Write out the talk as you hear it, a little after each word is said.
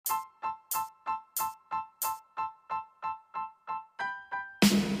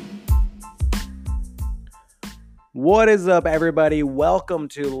What is up, everybody? Welcome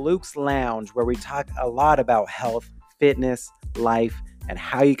to Luke's Lounge, where we talk a lot about health, fitness, life, and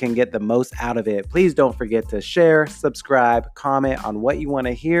how you can get the most out of it. Please don't forget to share, subscribe, comment on what you want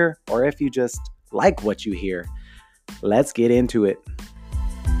to hear, or if you just like what you hear. Let's get into it.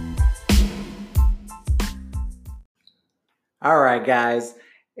 All right, guys.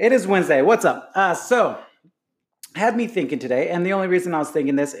 It is Wednesday. What's up? Had me thinking today, and the only reason I was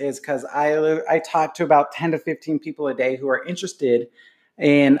thinking this is because I talk to about 10 to 15 people a day who are interested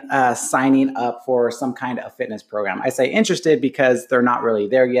in signing up for some kind of fitness program. I say interested because they're not really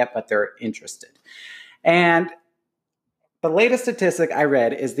there yet, but they're interested. And the latest statistic I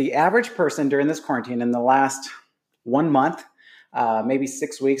read is the average person during this quarantine in the last 1 month, maybe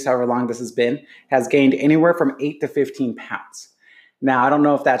 6 weeks, however long this has been, has gained anywhere from 8 to 15 pounds. Now, I don't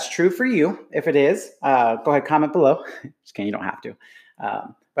know if that's true for you. If it is, go ahead, comment below. Just kidding, you don't have to.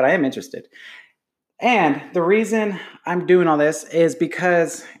 But I am interested. And the reason I'm doing all this is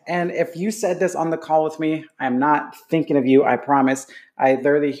because, and if you said this on the call with me, I'm not thinking of you, I promise. I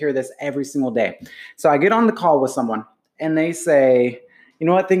literally hear this every single day. So I get on the call with someone and they say, you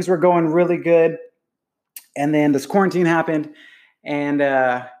know what, things were going really good. And then this quarantine happened. And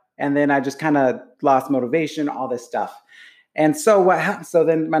then I just kind of lost motivation, all this stuff. And so what happened? So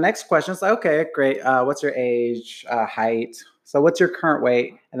then my next question is like, okay, great. What's your age, height? So what's your current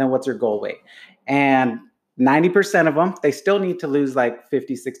weight? And then what's your goal weight? And 90% of them, they still need to lose like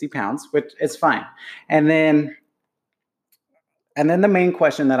 50, 60 pounds, which is fine. And then the main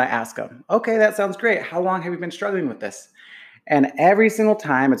question that I ask them, okay, that sounds great. How long have you been struggling with this? And every single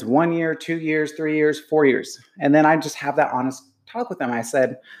time it's 1 year, 2 years, 3 years, 4 years. And then I just have that honest talk with them. I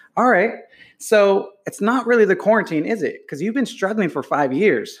said, all right, so it's not really the quarantine, is it? Because you've been struggling for 5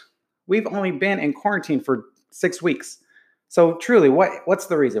 years. We've only been in quarantine for 6 weeks. So truly, what's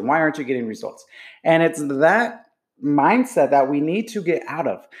the reason? Why aren't you getting results? And it's that mindset that we need to get out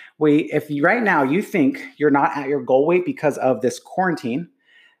of. If right now you think you're not at your goal weight because of this quarantine,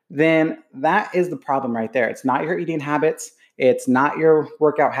 then that is the problem right there. It's not your eating habits. It's not your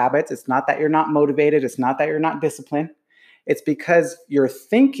workout habits. It's not that you're not motivated. It's not that you're not disciplined. It's because you're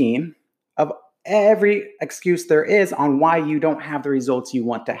thinking of every excuse there is on why you don't have the results you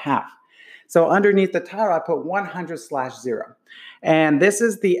want to have. So underneath the title, I put 100/0. And this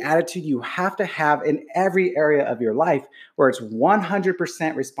is the attitude you have to have in every area of your life where it's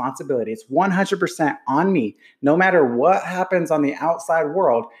 100% responsibility. It's 100% on me. No matter what happens on the outside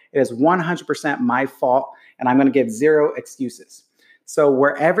world, it is 100% my fault, and I'm going to give zero excuses. So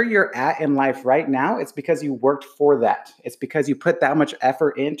wherever you're at in life right now, it's because you worked for that. It's because you put that much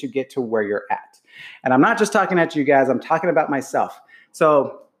effort in to get to where you're at. And I'm not just talking at you guys, I'm talking about myself.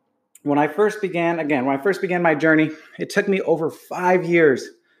 So when I first began my journey, it took me over 5 years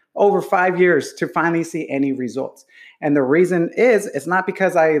to finally see any results. And the reason is, it's not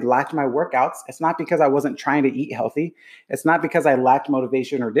because I lacked my workouts. It's not because I wasn't trying to eat healthy. It's not because I lacked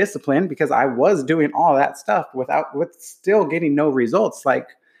motivation or discipline, because I was doing all that stuff with still getting no results like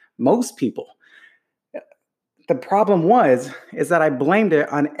most people. The problem is that I blamed it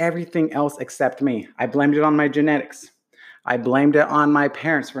on everything else except me. I blamed it on my genetics. I blamed it on my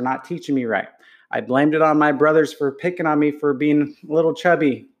parents for not teaching me right. I blamed it on my brothers for picking on me for being a little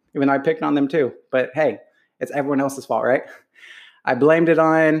chubby, even though I picked on them too. But hey, it's everyone else's fault, right? I blamed it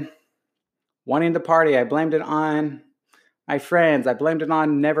on wanting to party. I blamed it on my friends. I blamed it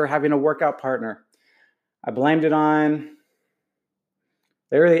on never having a workout partner. I blamed it on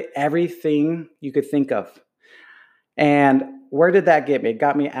literally everything you could think of. And where did that get me? It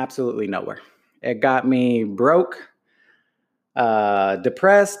got me absolutely nowhere. It got me broke,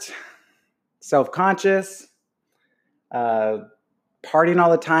 depressed, self-conscious, partying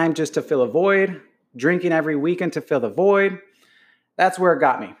all the time just to fill a void, drinking every weekend to fill the void. That's where it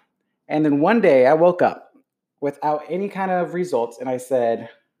got me. And then one day I woke up without any kind of results, and I said,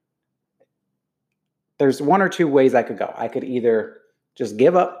 there's one or two ways I could go. I could either just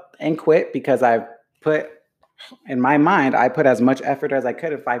give up and quit because in my mind, I put as much effort as I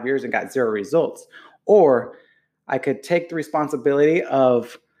could in 5 years and got zero results. Or I could take the responsibility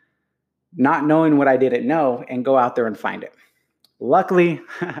of not knowing what I didn't know and go out there and find it. Luckily,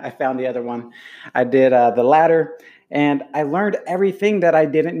 I found the other one. I did the latter, and I learned everything that I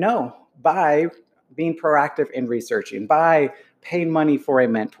didn't know by being proactive in researching, by paying money for a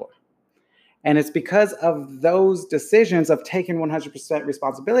mentor. And it's because of those decisions of taking 100%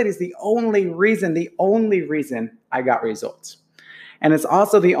 responsibility is the only reason I got results. And it's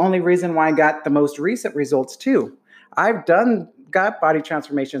also the only reason why I got the most recent results too. I've got body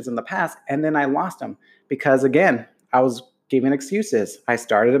transformations in the past, and then I lost them because, again, I was giving excuses. I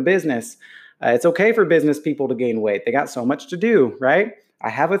started a business. It's okay for business people to gain weight. They got so much to do, right? I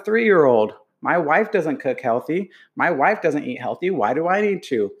have a 3-year-old. My wife doesn't cook healthy. My wife doesn't eat healthy. Why do I need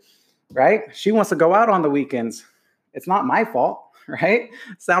to, right? She wants to go out on the weekends. It's not my fault, right?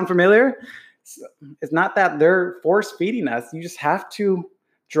 Sound familiar? It's not that they're force feeding us. You just have to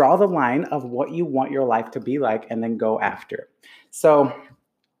draw the line of what you want your life to be like and then go after. So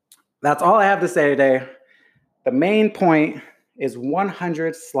that's all I have to say today. The main point is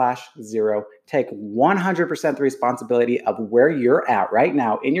 100/0. Take 100% the responsibility of where you're at right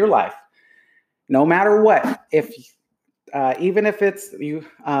now in your life, no matter what. Even if it's you,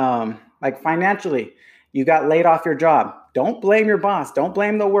 like financially, you got laid off your job. Don't blame your boss. Don't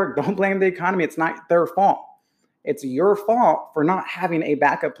blame the work. Don't blame the economy. It's not their fault. It's your fault for not having a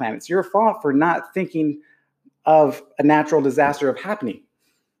backup plan. It's your fault for not thinking of a natural disaster of happening.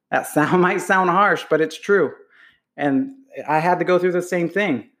 That might sound harsh, but it's true. And I had to go through the same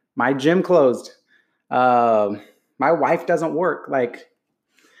thing. My gym closed. My wife doesn't work. Like,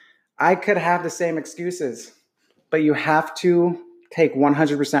 I could have the same excuses, but you have to take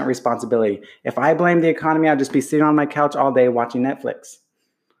 100% responsibility. If I blame the economy, I'd just be sitting on my couch all day watching Netflix.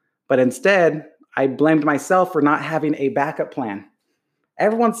 But instead, I blamed myself for not having a backup plan.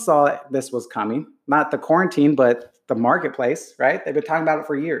 Everyone saw this was coming, not the quarantine, but the marketplace, right? They've been talking about it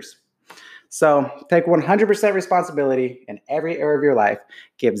for years. So take 100% responsibility in every area of your life.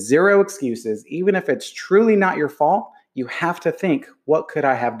 Give zero excuses. Even if it's truly not your fault, you have to think, what could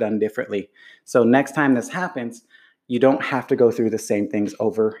I have done differently? So next time this happens, you don't have to go through the same things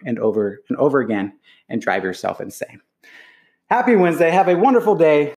over and over and over again and drive yourself insane. Happy Wednesday. Have a wonderful day.